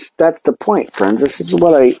 See, that's the point, friends. This is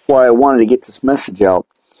why I wanted to get this message out.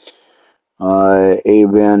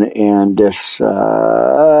 Amen. And this,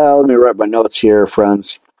 let me write my notes here,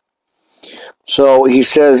 friends. So he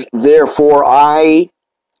says, therefore, I,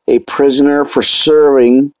 a prisoner for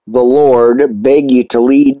serving the Lord, beg you to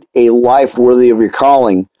lead a life worthy of your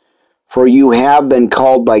calling, for you have been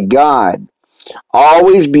called by God.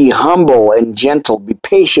 Always be humble and gentle, be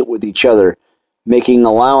patient with each other, making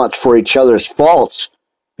allowance for each other's faults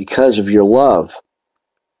because of your love.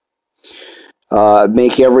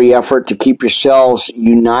 Make every effort to keep yourselves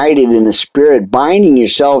united in the Spirit, binding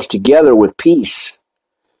yourselves together with peace.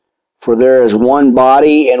 For there is one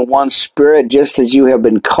body and one Spirit, just as you have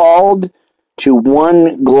been called to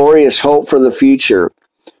one glorious hope for the future.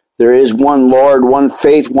 There is one Lord, one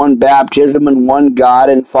faith, one baptism, and one God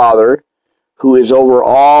and Father, who is over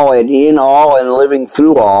all and in all and living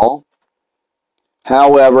through all.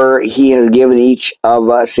 However, he has given each of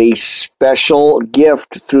us a special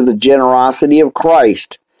gift through the generosity of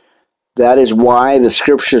Christ. That is why the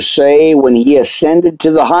scriptures say, when he ascended to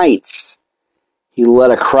the heights, he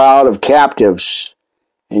led a crowd of captives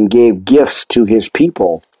and gave gifts to his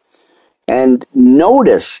people. And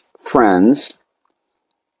notice, friends,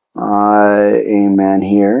 amen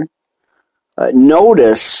here,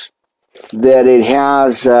 notice that it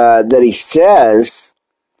has, that he says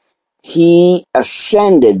he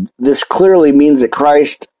ascended. This clearly means that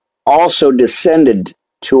Christ also descended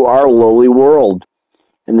to our lowly world.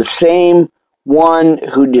 And the same one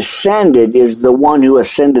who descended is the one who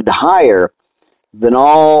ascended higher than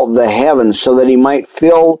all the heavens, so that he might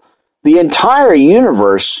fill the entire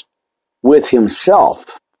universe with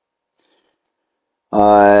himself.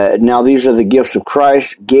 Now these are the gifts of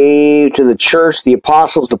Christ, gave to the church, the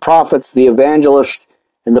apostles, the prophets, the evangelists,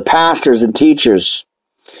 and the pastors and teachers.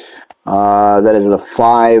 That is the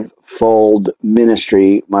fivefold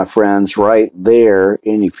ministry, my friends, right there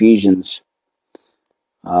in Ephesians.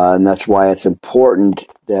 And that's why it's important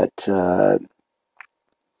that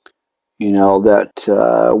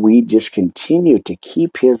we just continue to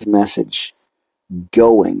keep his message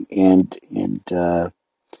going. And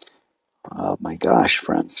my gosh,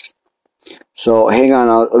 friends. So hang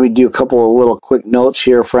on, let me do a couple of little quick notes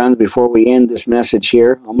here, friends, before we end this message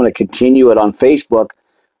here. I'm going to continue it on Facebook.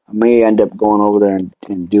 I may end up going over there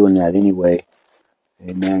and doing that anyway.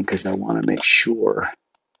 Amen, because I want to make sure.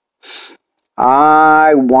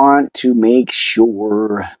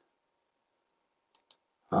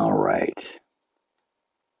 All right.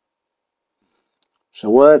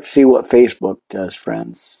 So let's see what Facebook does,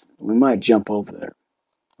 friends. We might jump over there.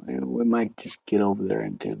 We might just get over there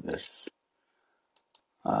and do this.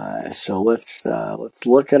 So let's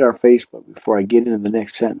look at our Facebook before I get into the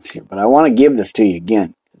next sentence here. But I want to give this to you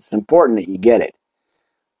again. It's important that you get it.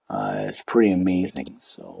 It's pretty amazing.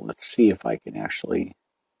 So let's see if I can actually.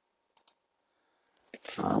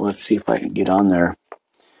 Let's see if I can get on there.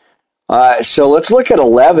 So let's look at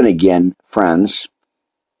 11 again, friends.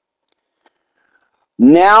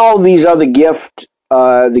 Now these are the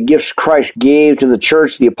gifts Christ gave to the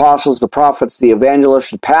church, the apostles, the prophets, the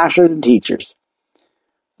evangelists, the pastors, and teachers.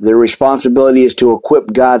 Their responsibility is to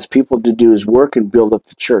equip God's people to do his work and build up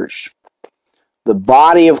the church, the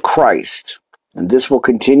body of Christ. And this will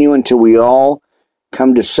continue until we all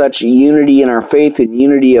come to such unity in our faith and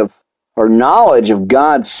unity of our knowledge of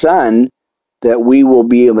God's Son that we will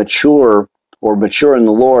be mature in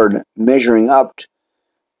the Lord, measuring up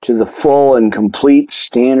to the full and complete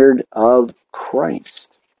standard of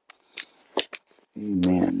Christ.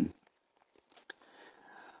 Amen.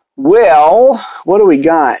 Well, what do we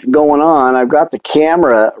got going on? I've got the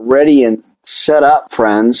camera ready and set up,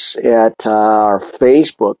 friends, at our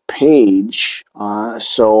Facebook page.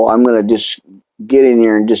 So I'm going to just get in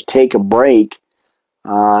here and just take a break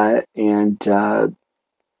and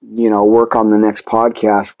work on the next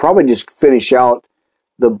podcast. Probably just finish out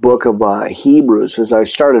the book of Hebrews. As I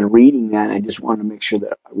started reading that, I just wanted to make sure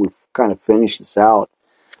that we've kind of finished this out.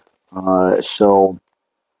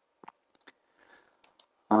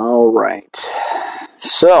 All right.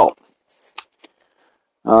 So,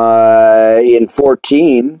 in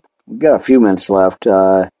 14, we've got a few minutes left.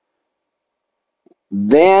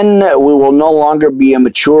 Then we will no longer be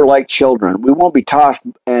immature like children. We won't be tossed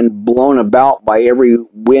and blown about by every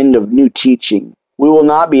wind of new teaching. We will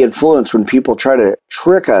not be influenced when people try to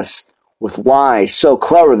trick us with lies so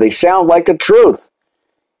clever they sound like the truth.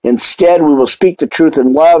 Instead, we will speak the truth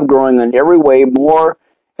in love, growing in every way more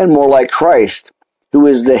and more like Christ, who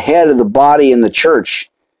is the head of the body in the church.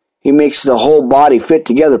 He makes the whole body fit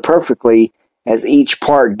together perfectly as each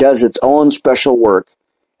part does its own special work,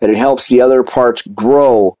 and it helps the other parts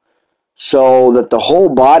grow so that the whole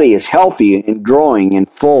body is healthy and growing and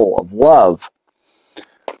full of love.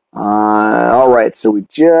 All right, so we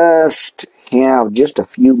just have just a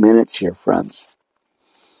few minutes here, friends.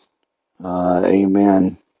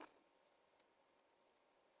 Amen.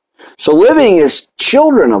 So living as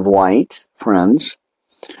children of light, friends,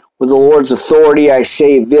 with the Lord's authority, I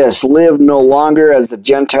say this: live no longer as the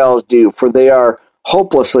Gentiles do, for they are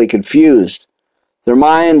hopelessly confused. Their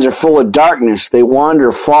minds are full of darkness. They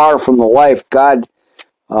wander far from the life God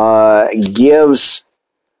gives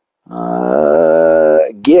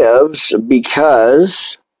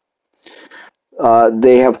because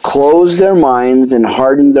they have closed their minds and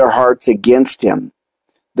hardened their hearts against him.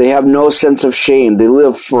 They have no sense of shame. They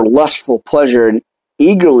live for lustful pleasure and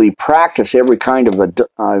eagerly practice every kind of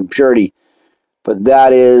impurity. But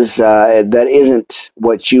that isn't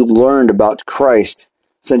what you learned about Christ.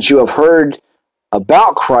 Since you have heard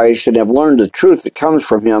about Christ and have learned the truth that comes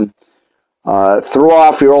from him, throw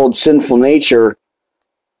off your old sinful nature.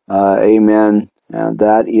 Amen. And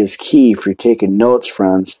that is key if you're taking notes,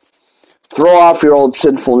 friends. Throw off your old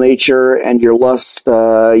sinful nature and your lust,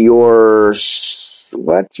 your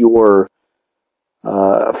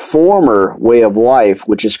former way of life,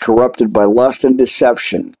 which is corrupted by lust and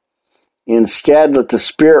deception. Instead, let the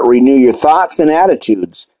Spirit renew your thoughts and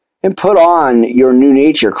attitudes, and put on your new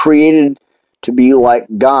nature, created to be like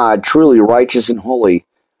God, truly righteous and holy.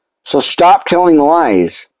 So stop telling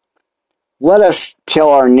lies. Let us tell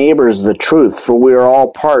our neighbors the truth, for we are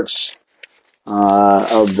all parts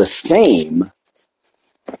of the same.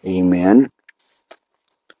 Amen.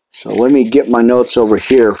 So let me get my notes over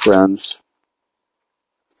here, friends.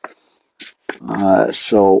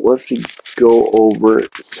 So let's go over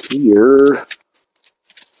here.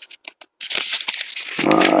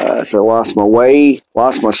 So I lost my way,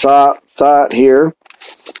 lost my thought here.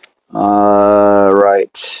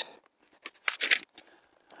 Right.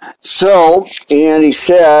 So, and he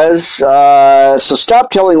says, so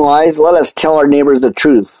stop telling lies, let us tell our neighbors the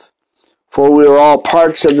truth. For we are all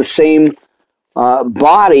parts of the same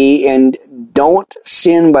body, and don't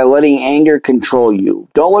sin by letting anger control you.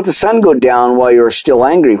 Don't let the sun go down while you are still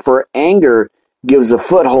angry, for anger gives a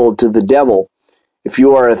foothold to the devil. If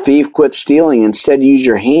you are a thief, quit stealing. Instead, use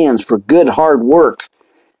your hands for good, hard work,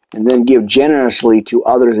 and then give generously to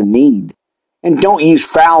others in need. And don't use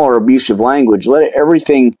foul or abusive language. Let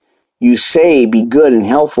everything you say be good and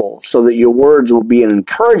helpful, so that your words will be an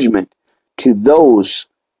encouragement to those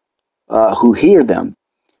who hear them.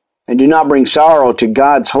 And do not bring sorrow to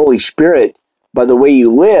God's Holy Spirit by the way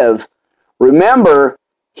you live. Remember,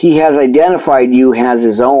 he has identified you as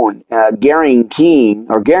his own, guaranteeing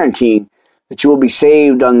that you will be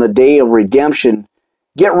saved on the day of redemption.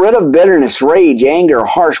 Get rid of bitterness, rage, anger,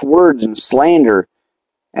 harsh words, and slander,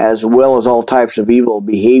 as well as all types of evil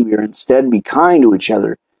behavior. Instead, be kind to each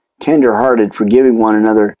other, tender-hearted, forgiving one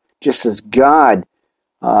another, just as God,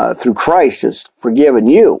 through Christ, has forgiven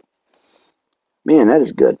you. Man, that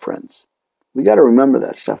is good, friends. We got to remember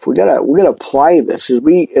that stuff. We got to apply this as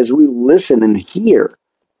we listen and hear.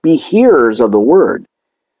 Be hearers of the word.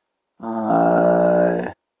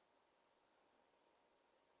 All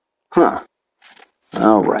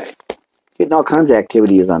right. Getting all kinds of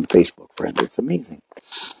activities on Facebook, friends. It's amazing.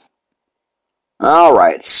 All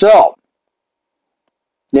right. So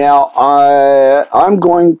now I'm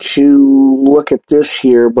going to look at this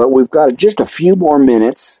here, but we've got just a few more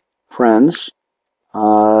minutes, friends.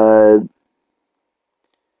 Got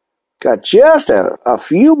just a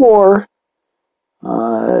few more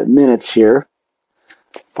minutes here.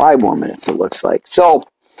 5 more minutes, it looks like. So,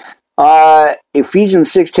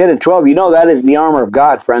 Ephesians 6, 10, and 12, you know that is the armor of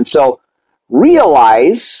God, friends. So,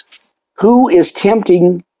 realize who is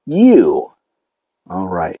tempting you. All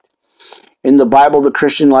right. In the Bible, the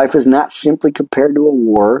Christian life is not simply compared to a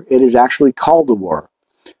war. It is actually called a war.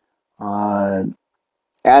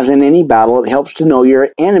 As in any battle, it helps to know your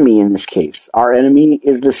enemy in this case. Our enemy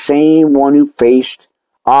is the same one who faced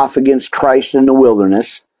off against Christ in the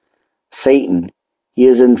wilderness, Satan. He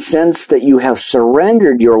is incensed that you have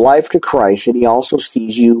surrendered your life to Christ, and he also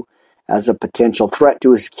sees you as a potential threat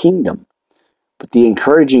to his kingdom. But the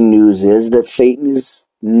encouraging news is that Satan is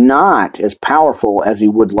not as powerful as he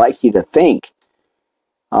would like you to think.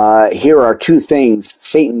 Here are 2 things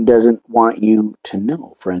Satan doesn't want you to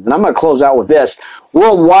know, friends. And I'm going to close out with this.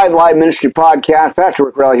 Worldwide Live Ministry Podcast. Pastor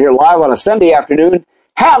Rick Rell here, live on a Sunday afternoon,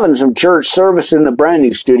 having some church service in the brand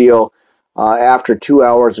new studio after 2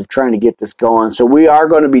 hours of trying to get this going. So we are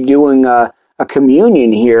going to be doing a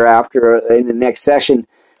communion here in the next session,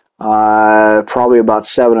 probably about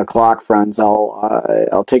 7 o'clock, friends.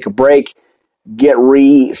 I'll take a break, get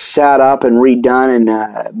set up and redone,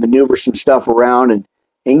 and maneuver some stuff around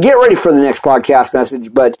and get ready for the next podcast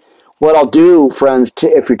message. But what I'll do, friends,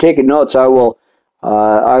 if you're taking notes, I will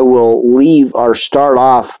leave or start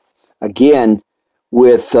off again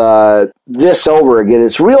with this over again.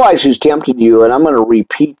 It's realize who's tempted you, and I'm going to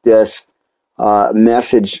repeat this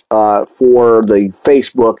message for the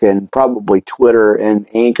Facebook and probably Twitter and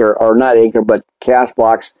Anchor, or not Anchor, but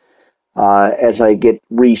CastBox as I get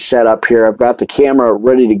reset up here. I've got the camera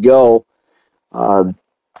ready to go.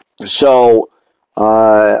 So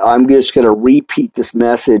I'm just going to repeat this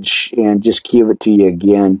message and just give it to you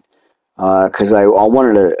again because I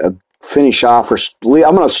wanted to finish off. I'm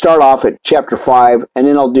going to start off at chapter 5, and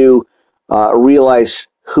then I'll do realize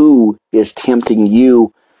who is tempting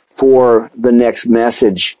you for the next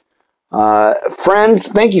message. Friends,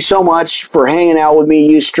 thank you so much for hanging out with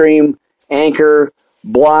me. Ustream, Anchor,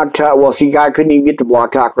 Blog Talk. Well, see, I couldn't even get to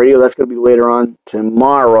Blog Talk Radio. That's going to be later on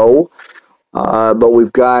tomorrow. But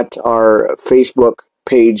we've got our Facebook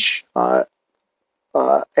page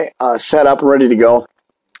set up and ready to go.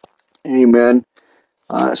 Amen.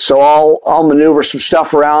 So I'll maneuver some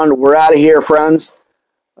stuff around. We're out of here, friends.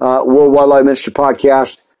 Worldwide Live Ministry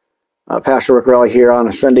Podcast. Pastor Rick Rell here on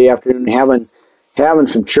a Sunday afternoon, having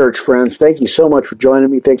some church, friends. Thank you so much for joining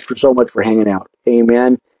me. Thanks so much for hanging out.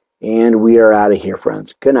 Amen. And we are out of here,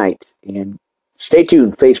 friends. Good night. And stay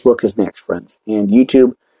tuned. Facebook is next, friends. And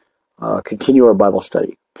YouTube. Continue our Bible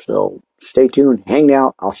study. So stay tuned. Hang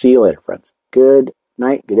out. I'll see you later, friends. Good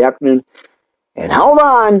night. Good afternoon. And hold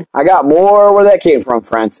on. I got more where that came from,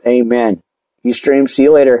 friends. Amen. Ustream. See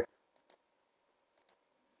you later.